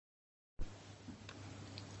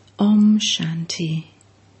Om Shanti.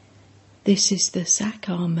 This is the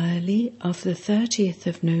Sakar Murli of the 30th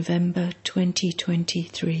of November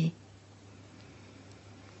 2023.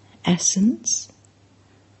 Essence.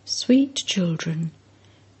 Sweet children,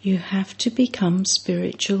 you have to become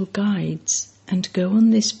spiritual guides and go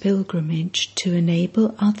on this pilgrimage to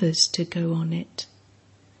enable others to go on it.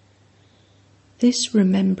 This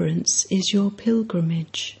remembrance is your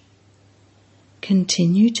pilgrimage.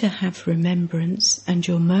 Continue to have remembrance and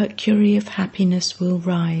your mercury of happiness will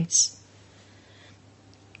rise.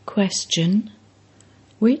 Question: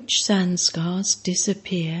 which sanskars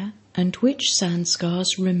disappear and which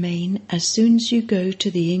sanskars remain as soon as you go to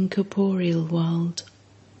the incorporeal world?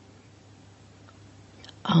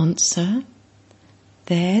 Answer: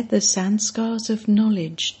 there the sanskars of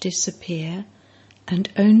knowledge disappear and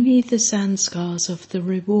only the sanskars of the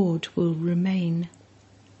reward will remain.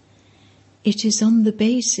 It is on the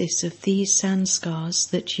basis of these sanskars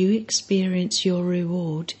that you experience your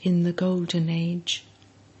reward in the Golden Age.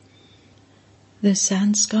 The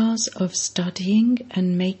sanskars of studying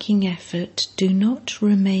and making effort do not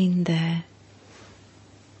remain there.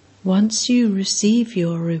 Once you receive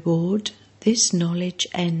your reward, this knowledge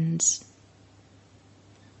ends.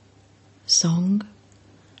 Song.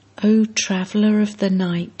 O traveller of the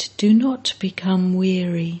night, do not become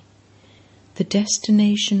weary. The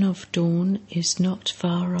destination of dawn is not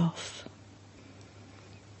far off.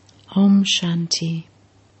 Om Shanti.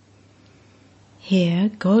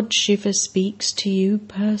 Here God Shiva speaks to you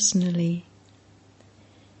personally.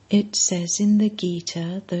 It says in the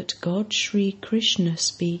Gita that God Sri Krishna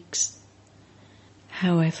speaks.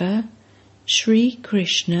 However, Sri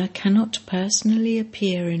Krishna cannot personally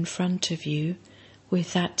appear in front of you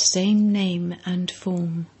with that same name and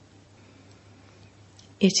form.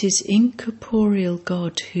 It is incorporeal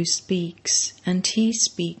God who speaks, and He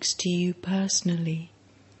speaks to you personally.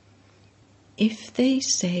 If they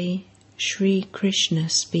say Sri Krishna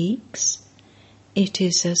speaks, it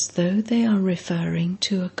is as though they are referring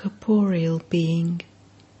to a corporeal being.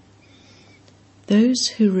 Those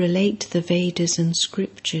who relate the Vedas and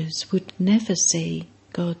scriptures would never say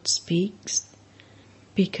God speaks,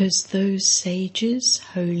 because those sages,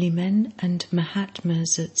 holy men and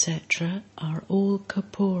Mahatmas, etc. are all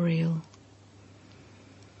corporeal.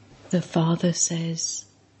 The Father says,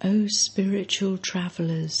 O spiritual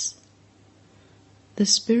travellers. The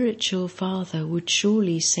spiritual Father would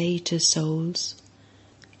surely say to souls,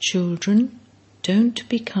 children, don't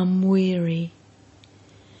become weary.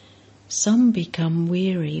 Some become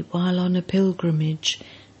weary while on a pilgrimage,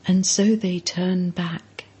 and so they turn back.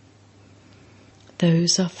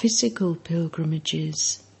 Those are physical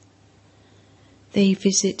pilgrimages. They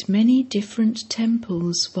visit many different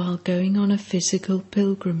temples while going on a physical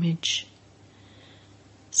pilgrimage.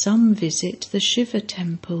 Some visit the Shiva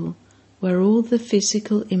temple, where all the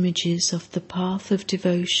physical images of the path of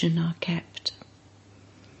devotion are kept.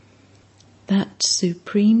 That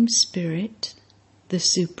Supreme Spirit, the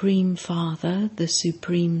Supreme Father, the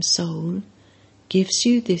Supreme Soul, gives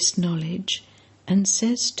you this knowledge and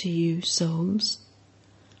says to you, souls,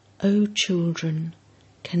 O children,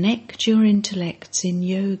 connect your intellects in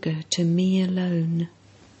yoga to me alone.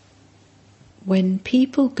 When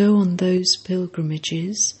people go on those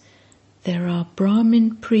pilgrimages, there are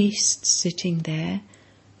Brahmin priests sitting there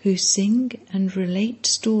who sing and relate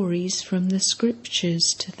stories from the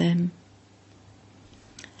scriptures to them.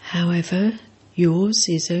 However, yours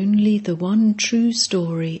is only the one true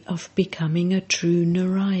story of becoming a true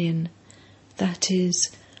Narayan, that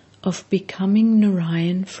is, of becoming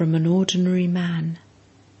Narayan from an ordinary man.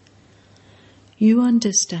 You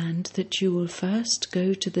understand that you will first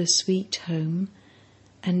go to the sweet home,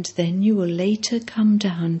 and then you will later come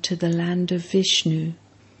down to the land of Vishnu.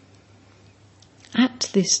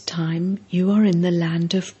 At this time you are in the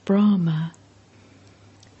land of Brahma.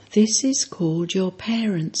 This is called your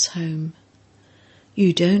parents' home.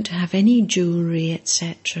 You don't have any jewelry,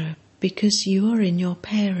 etc., because you are in your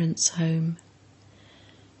parents' home.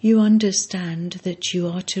 You understand that you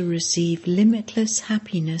are to receive limitless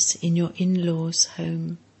happiness in your in-laws'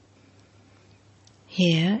 home.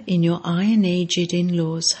 Here, in your iron-aged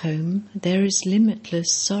in-laws' home, there is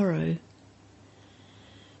limitless sorrow.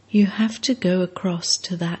 You have to go across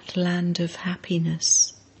to that land of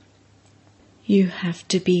happiness. You have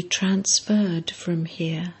to be transferred from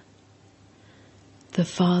here. The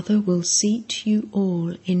Father will seat you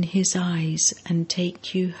all in His eyes and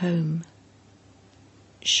take you home.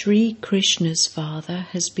 Sri Krishna's father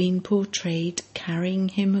has been portrayed carrying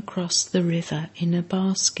him across the river in a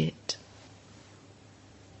basket.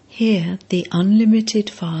 Here the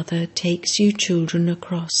unlimited Father takes you children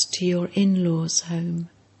across to your in-laws' home.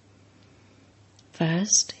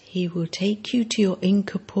 First, he will take you to your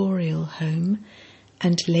incorporeal home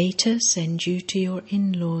and later send you to your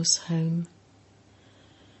in-laws' home.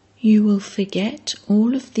 You will forget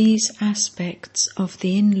all of these aspects of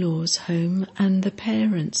the in-laws' home and the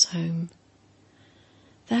parents' home.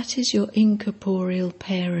 That is your incorporeal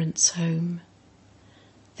parents' home.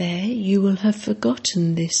 There you will have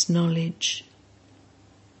forgotten this knowledge.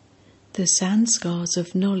 The sanskars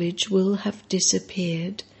of knowledge will have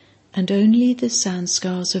disappeared, and only the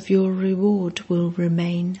sanskars of your reward will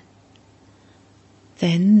remain.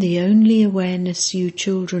 Then the only awareness you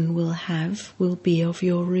children will have will be of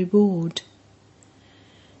your reward.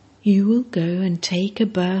 You will go and take a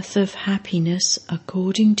birth of happiness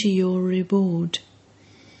according to your reward.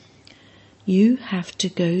 You have to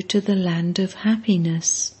go to the land of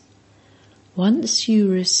happiness. Once you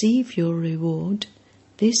receive your reward,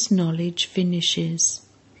 this knowledge finishes.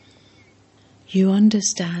 You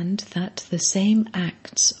understand that the same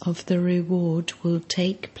acts of the reward will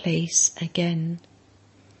take place again.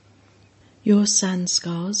 Your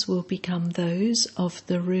sanskars will become those of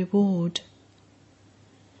the reward.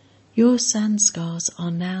 Your sanskars are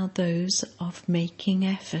now those of making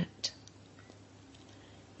effort.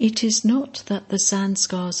 It is not that the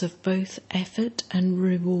sanskars of both effort and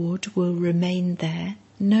reward will remain there,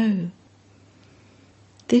 no.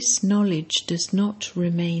 This knowledge does not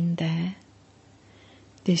remain there.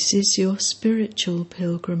 This is your spiritual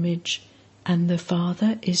pilgrimage, and the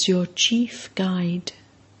Father is your chief guide.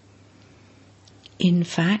 In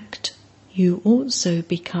fact, you also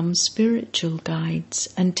become spiritual guides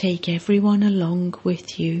and take everyone along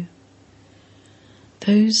with you.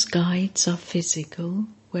 Those guides are physical,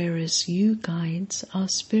 whereas you guides are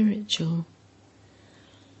spiritual.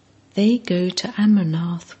 They go to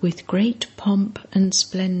Amarnath with great pomp and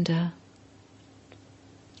splendour.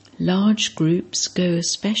 Large groups go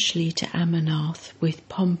especially to Amarnath with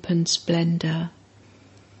pomp and splendour.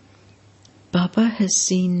 Baba has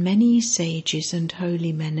seen many sages and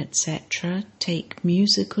holy men, etc., take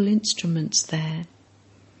musical instruments there.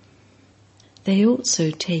 They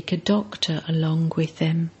also take a doctor along with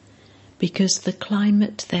them, because the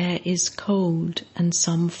climate there is cold and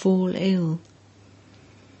some fall ill.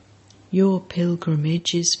 Your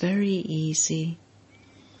pilgrimage is very easy.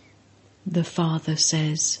 The Father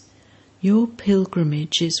says, your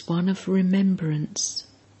pilgrimage is one of remembrance.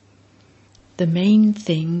 The main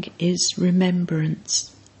thing is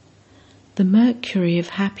remembrance. The mercury of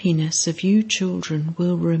happiness of you children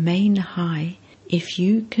will remain high if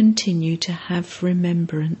you continue to have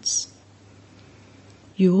remembrance.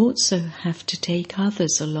 You also have to take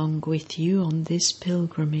others along with you on this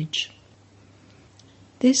pilgrimage.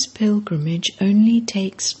 This pilgrimage only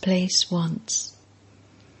takes place once.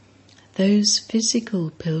 Those physical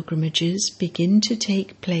pilgrimages begin to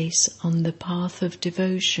take place on the path of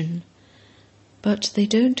devotion, but they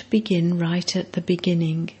don't begin right at the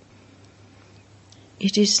beginning.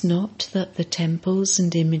 It is not that the temples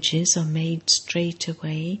and images are made straight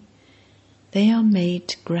away. They are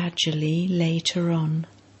made gradually later on.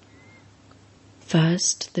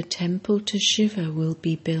 First, the temple to Shiva will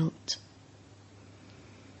be built.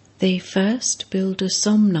 They first build a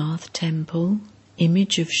Somnath temple,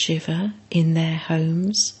 image of Shiva, in their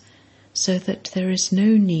homes, so that there is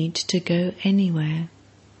no need to go anywhere.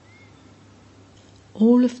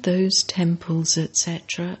 All of those temples,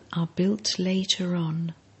 etc., are built later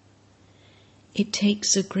on. It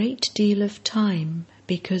takes a great deal of time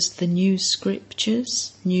because the new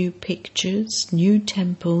scriptures, new pictures, new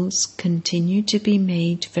temples continue to be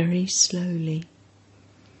made very slowly.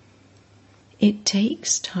 It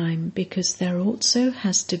takes time because there also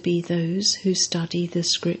has to be those who study the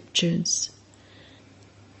scriptures.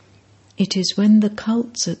 It is when the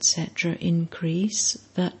cults, etc., increase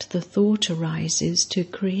that the thought arises to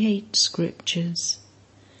create scriptures.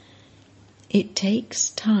 It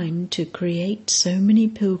takes time to create so many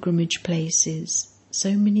pilgrimage places,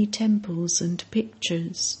 so many temples and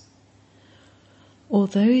pictures.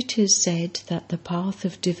 Although it is said that the path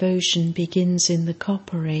of devotion begins in the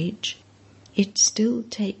Copper Age, it still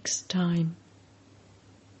takes time.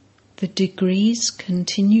 The degrees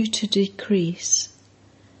continue to decrease.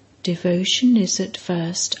 Devotion is at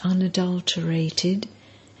first unadulterated,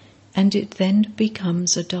 and it then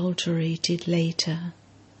becomes adulterated later.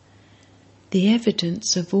 The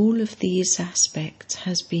evidence of all of these aspects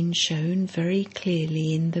has been shown very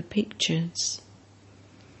clearly in the pictures.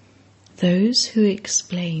 Those who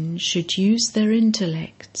explain should use their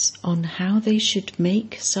intellects on how they should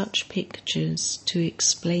make such pictures to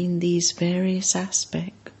explain these various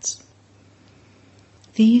aspects.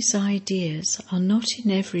 These ideas are not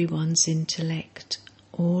in everyone's intellect,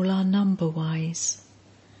 all are number-wise.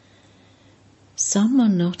 Some are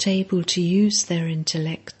not able to use their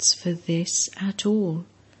intellects for this at all,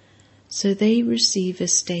 so they receive a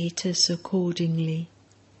status accordingly.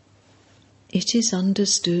 It is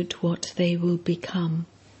understood what they will become.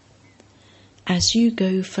 As you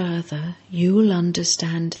go further, you will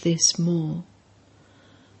understand this more.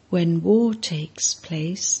 When war takes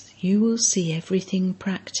place, you will see everything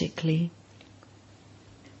practically.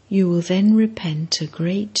 You will then repent a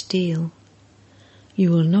great deal.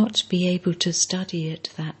 You will not be able to study at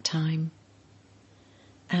that time.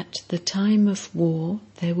 At the time of war,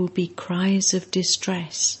 there will be cries of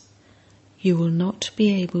distress. You will not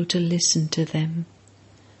be able to listen to them.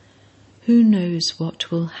 Who knows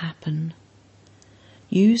what will happen?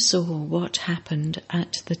 You saw what happened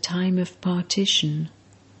at the time of partition.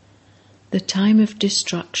 The time of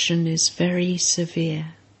destruction is very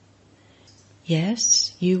severe.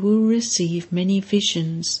 Yes, you will receive many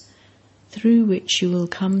visions, through which you will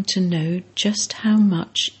come to know just how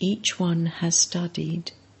much each one has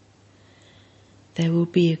studied. There will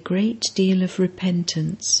be a great deal of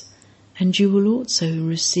repentance, and you will also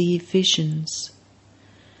receive visions.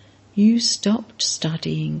 You stopped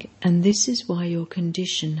studying, and this is why your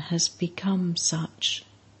condition has become such.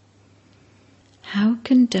 How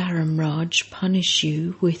can Dharamraj punish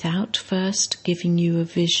you without first giving you a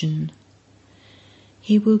vision?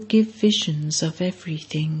 He will give visions of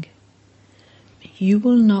everything. You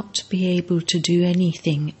will not be able to do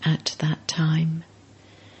anything at that time.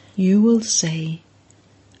 You will say,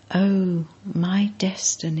 "Oh, my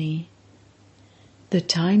destiny." The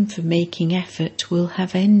time for making effort will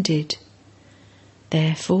have ended.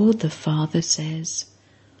 Therefore the Father says,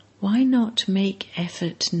 "Why not make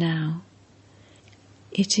effort now?"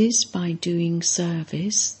 It is by doing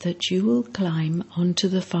service that you will climb onto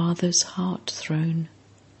the Father's heart throne.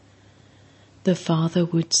 The Father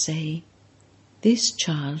would say, "This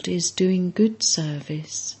child is doing good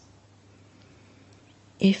service."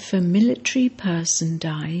 If a military person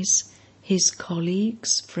dies, his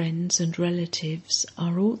colleagues, friends and relatives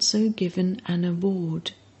are also given an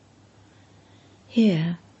award.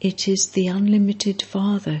 Here it is the unlimited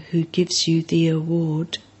Father who gives you the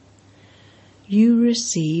award. You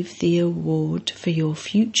receive the award for your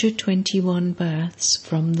future 21 births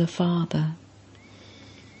from the Father.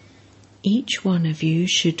 Each one of you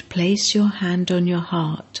should place your hand on your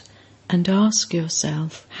heart and ask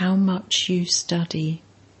yourself how much you study.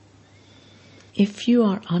 If you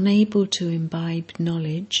are unable to imbibe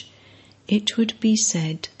knowledge, it would be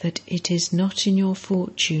said that it is not in your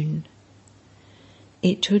fortune.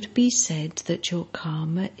 It would be said that your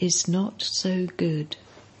karma is not so good.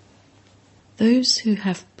 Those who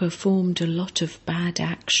have performed a lot of bad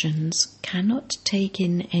actions cannot take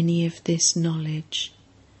in any of this knowledge.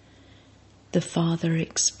 The Father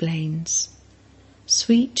explains,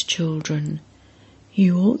 "Sweet children,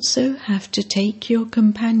 you also have to take your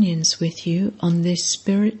companions with you on this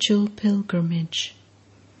spiritual pilgrimage.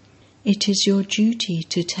 It is your duty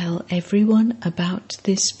to tell everyone about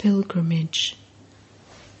this pilgrimage.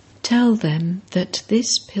 Tell them that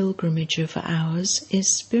this pilgrimage of ours is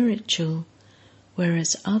spiritual,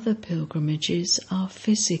 whereas other pilgrimages are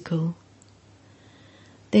physical.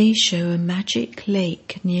 They show a magic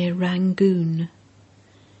lake near Rangoon.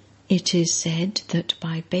 It is said that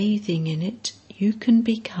by bathing in it you can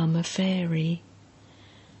become a fairy.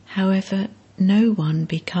 However, no one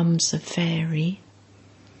becomes a fairy.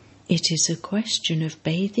 It is a question of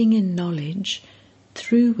bathing in knowledge,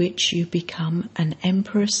 through which you become an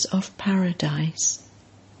empress of paradise.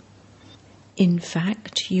 In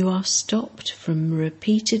fact, you are stopped from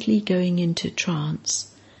repeatedly going into trance,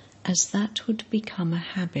 as that would become a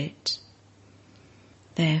habit.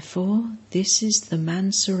 Therefore, this is the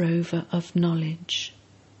Mansarovar of knowledge.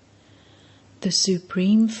 The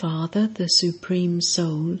Supreme Father, the Supreme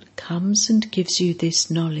Soul, comes and gives you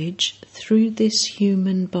this knowledge through this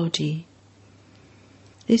human body.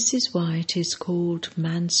 This is why it is called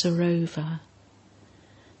Mansarovar.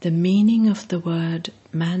 The meaning of the word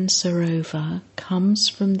Mansarovar comes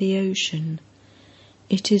from the ocean.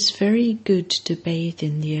 It is very good to bathe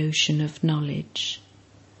in the ocean of knowledge.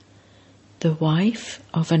 The wife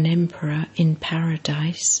of an emperor in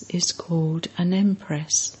paradise is called an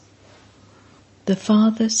empress. The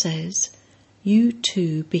Father says, "You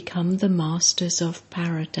too become the masters of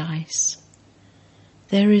paradise."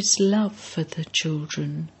 There is love for the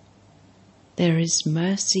children. There is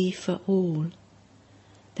mercy for all.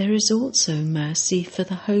 There is also mercy for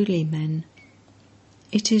the holy men.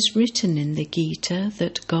 It is written in the Gita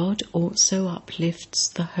that God also uplifts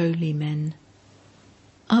the holy men.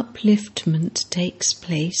 Upliftment takes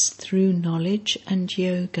place through knowledge and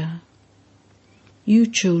yoga. You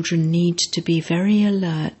children need to be very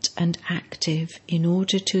alert and active in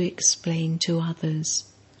order to explain to others.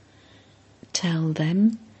 Tell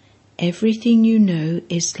them, everything you know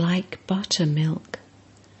is like buttermilk.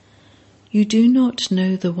 You do not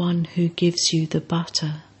know the one who gives you the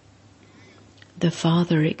butter. The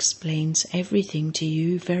Father explains everything to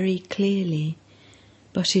you very clearly,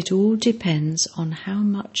 but it all depends on how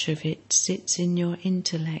much of it sits in your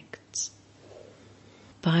intellects.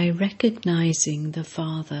 By recognizing the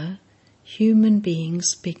Father, human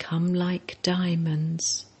beings become like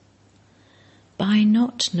diamonds. By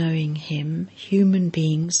not knowing Him, human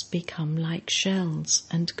beings become like shells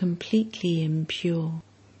and completely impure.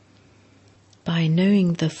 By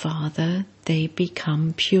knowing the Father, they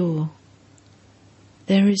become pure.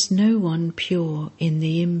 There is no one pure in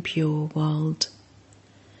the impure world.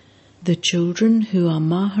 The children who are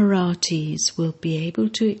Maharatis will be able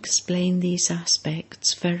to explain these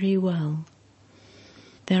aspects very well.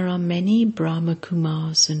 There are many Brahma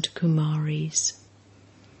Kumars and Kumaris.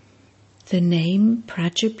 The name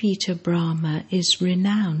Prajapita Brahma is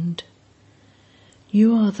renowned.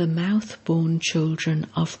 You are the mouth-born children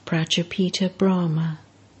of Prajapita Brahma.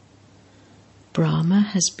 Brahma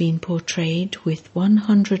has been portrayed with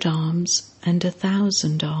 100 arms and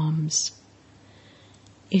 1,000 arms.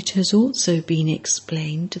 It has also been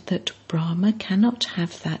explained that Brahma cannot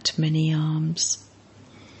have that many arms.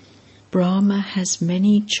 Brahma has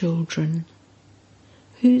many children.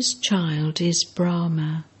 Whose child is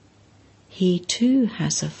Brahma? He too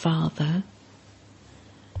has a father.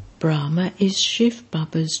 Brahma is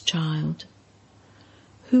Shivbaba's child.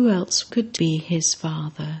 Who else could be his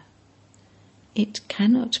father? It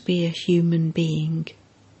cannot be a human being.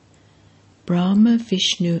 Brahma,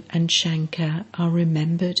 Vishnu and Shankar are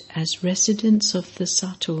remembered as residents of the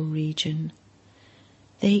subtle region.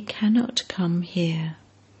 They cannot come here.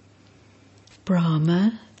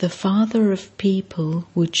 Brahma, the father of people,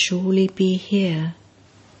 would surely be here.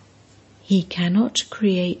 He cannot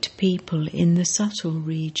create people in the subtle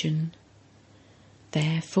region.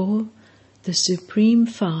 Therefore, the Supreme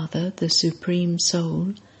Father, the Supreme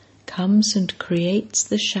Soul, comes and creates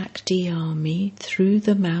the Shakti army through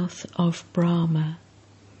the mouth of Brahma.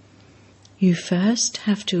 You first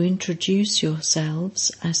have to introduce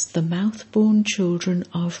yourselves as the mouth-born children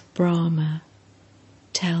of Brahma.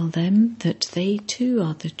 Tell them that they too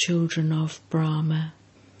are the children of Brahma.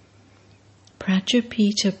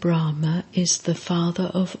 Prajapita Brahma is the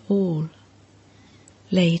father of all.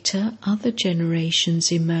 Later, other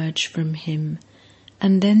generations emerge from him,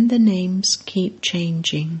 and then the names keep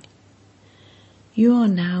changing. You are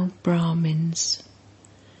now Brahmins.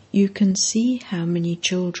 You can see how many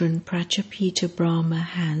children Prajapita Brahma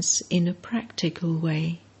has in a practical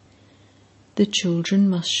way. The children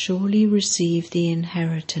must surely receive the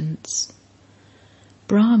inheritance.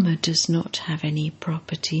 Brahma does not have any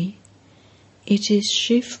property. It is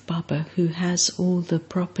Shivbaba who has all the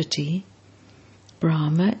property.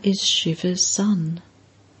 Brahma is Shiva's son.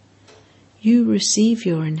 You receive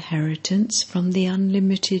your inheritance from the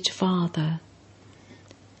unlimited Father.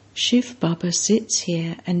 Shivbaba sits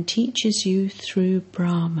here and teaches you through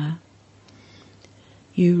Brahma.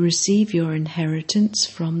 You receive your inheritance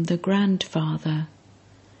from the grandfather.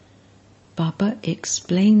 Baba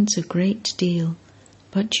explains a great deal,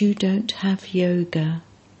 but you don't have yoga.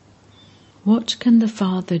 What can the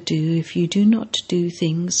Father do if you do not do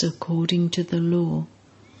things according to the law?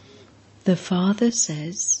 The Father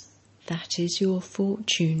says, that is your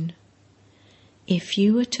fortune. If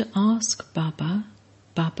you were to ask Baba,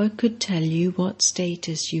 Baba could tell you what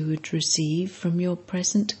status you would receive from your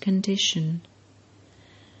present condition.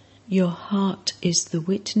 Your heart is the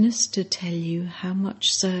witness to tell you how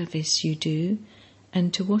much service you do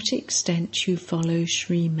and to what extent you follow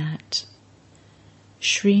Srimat.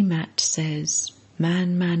 Srimat says,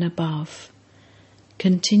 man above.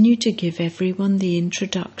 Continue to give everyone the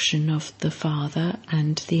introduction of the Father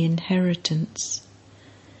and the inheritance.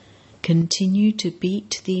 Continue to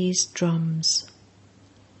beat these drums.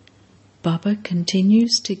 Baba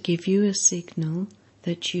continues to give you a signal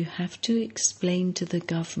that you have to explain to the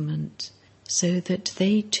government so that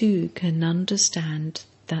they too can understand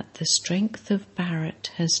that the strength of Bharat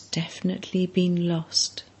has definitely been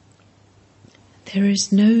lost. There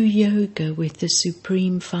is no yoga with the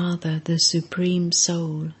Supreme Father, the Supreme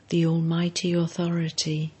Soul, the Almighty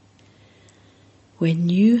Authority. When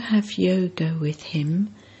you have yoga with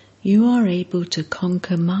Him, you are able to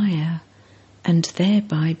conquer Maya and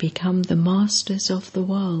thereby become the masters of the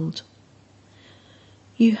world.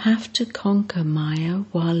 You have to conquer Maya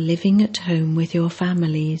while living at home with your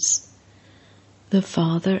families. The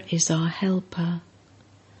Father is our helper.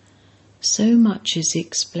 So much is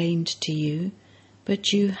explained to you,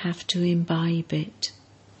 but you have to imbibe it.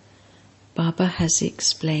 Baba has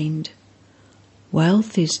explained,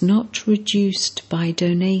 wealth is not reduced by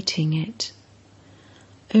donating it.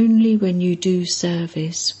 Only when you do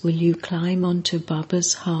service will you climb onto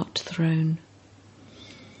Baba's heart throne.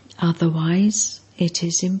 Otherwise, it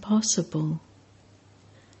is impossible.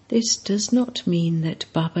 This does not mean that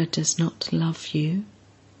Baba does not love you.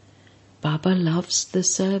 Baba loves the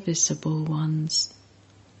serviceable ones.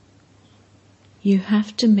 You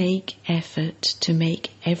have to make effort to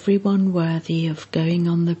make everyone worthy of going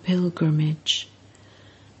on the pilgrimage.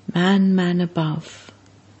 Man above.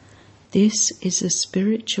 This is a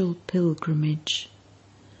spiritual pilgrimage.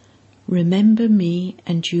 Remember me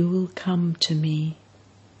and you will come to me.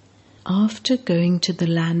 After going to the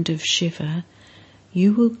land of Shiva,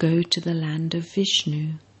 you will go to the land of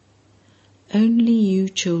Vishnu. Only you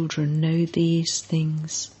children know these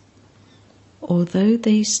things. Although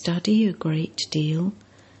they study a great deal,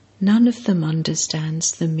 none of them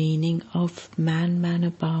understands the meaning of man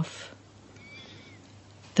above.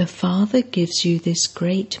 The Father gives you this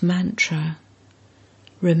great mantra.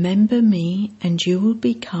 Remember me and you will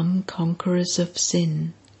become conquerors of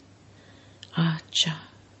sin. Acha.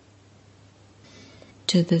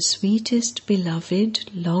 To the sweetest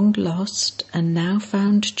beloved, long lost and now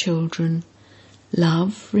found children,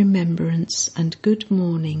 love, remembrance and good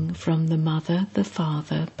morning from the Mother, the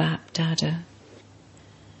Father, BapDada.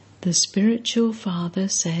 The spiritual father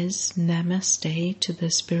says Namaste to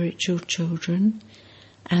the spiritual children,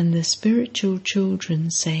 and the spiritual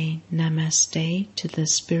children say Namaste to the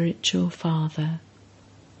spiritual father.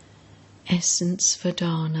 Essence for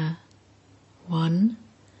Dharna. 1.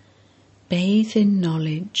 Bathe in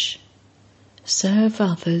knowledge. Serve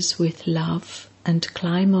others with love and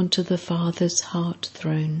climb onto the Father's heart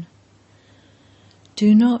throne.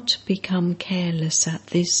 Do not become careless at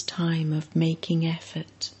this time of making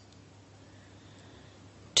effort.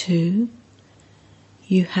 2.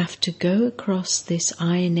 You have to go across this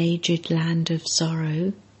iron-aged land of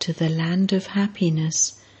sorrow to the land of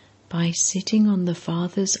happiness by sitting on the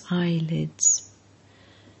Father's eyelids.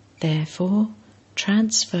 Therefore,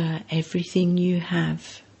 transfer everything you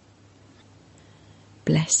have.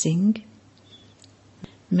 Blessing.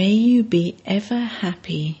 May you be ever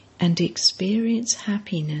happy and experience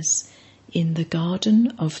happiness in the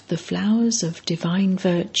garden of the flowers of divine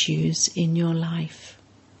virtues in your life.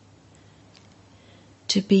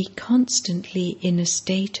 To be constantly in a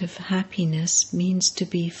state of happiness means to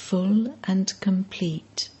be full and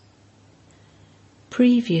complete.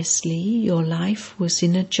 Previously, your life was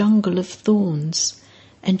in a jungle of thorns,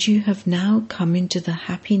 and you have now come into the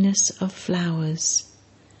happiness of flowers.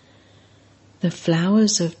 The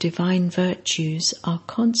flowers of divine virtues are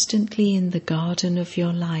constantly in the garden of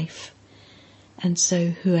your life, and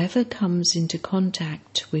so whoever comes into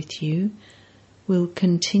contact with you will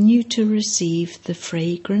continue to receive the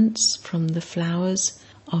fragrance from the flowers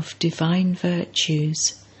of divine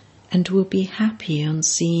virtues and will be happy on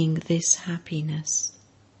seeing this happiness.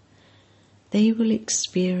 They will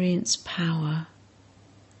experience power.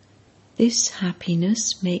 This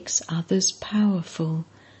happiness makes others powerful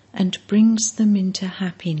and brings them into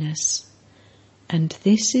happiness, and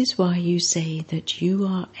this is why you say that you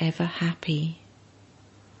are ever happy.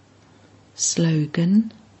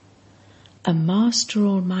 Slogan. A Master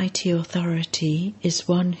Almighty Authority is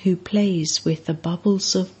one who plays with the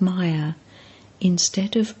bubbles of Maya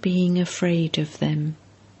instead of being afraid of them.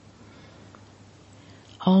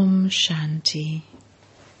 Om Shanti.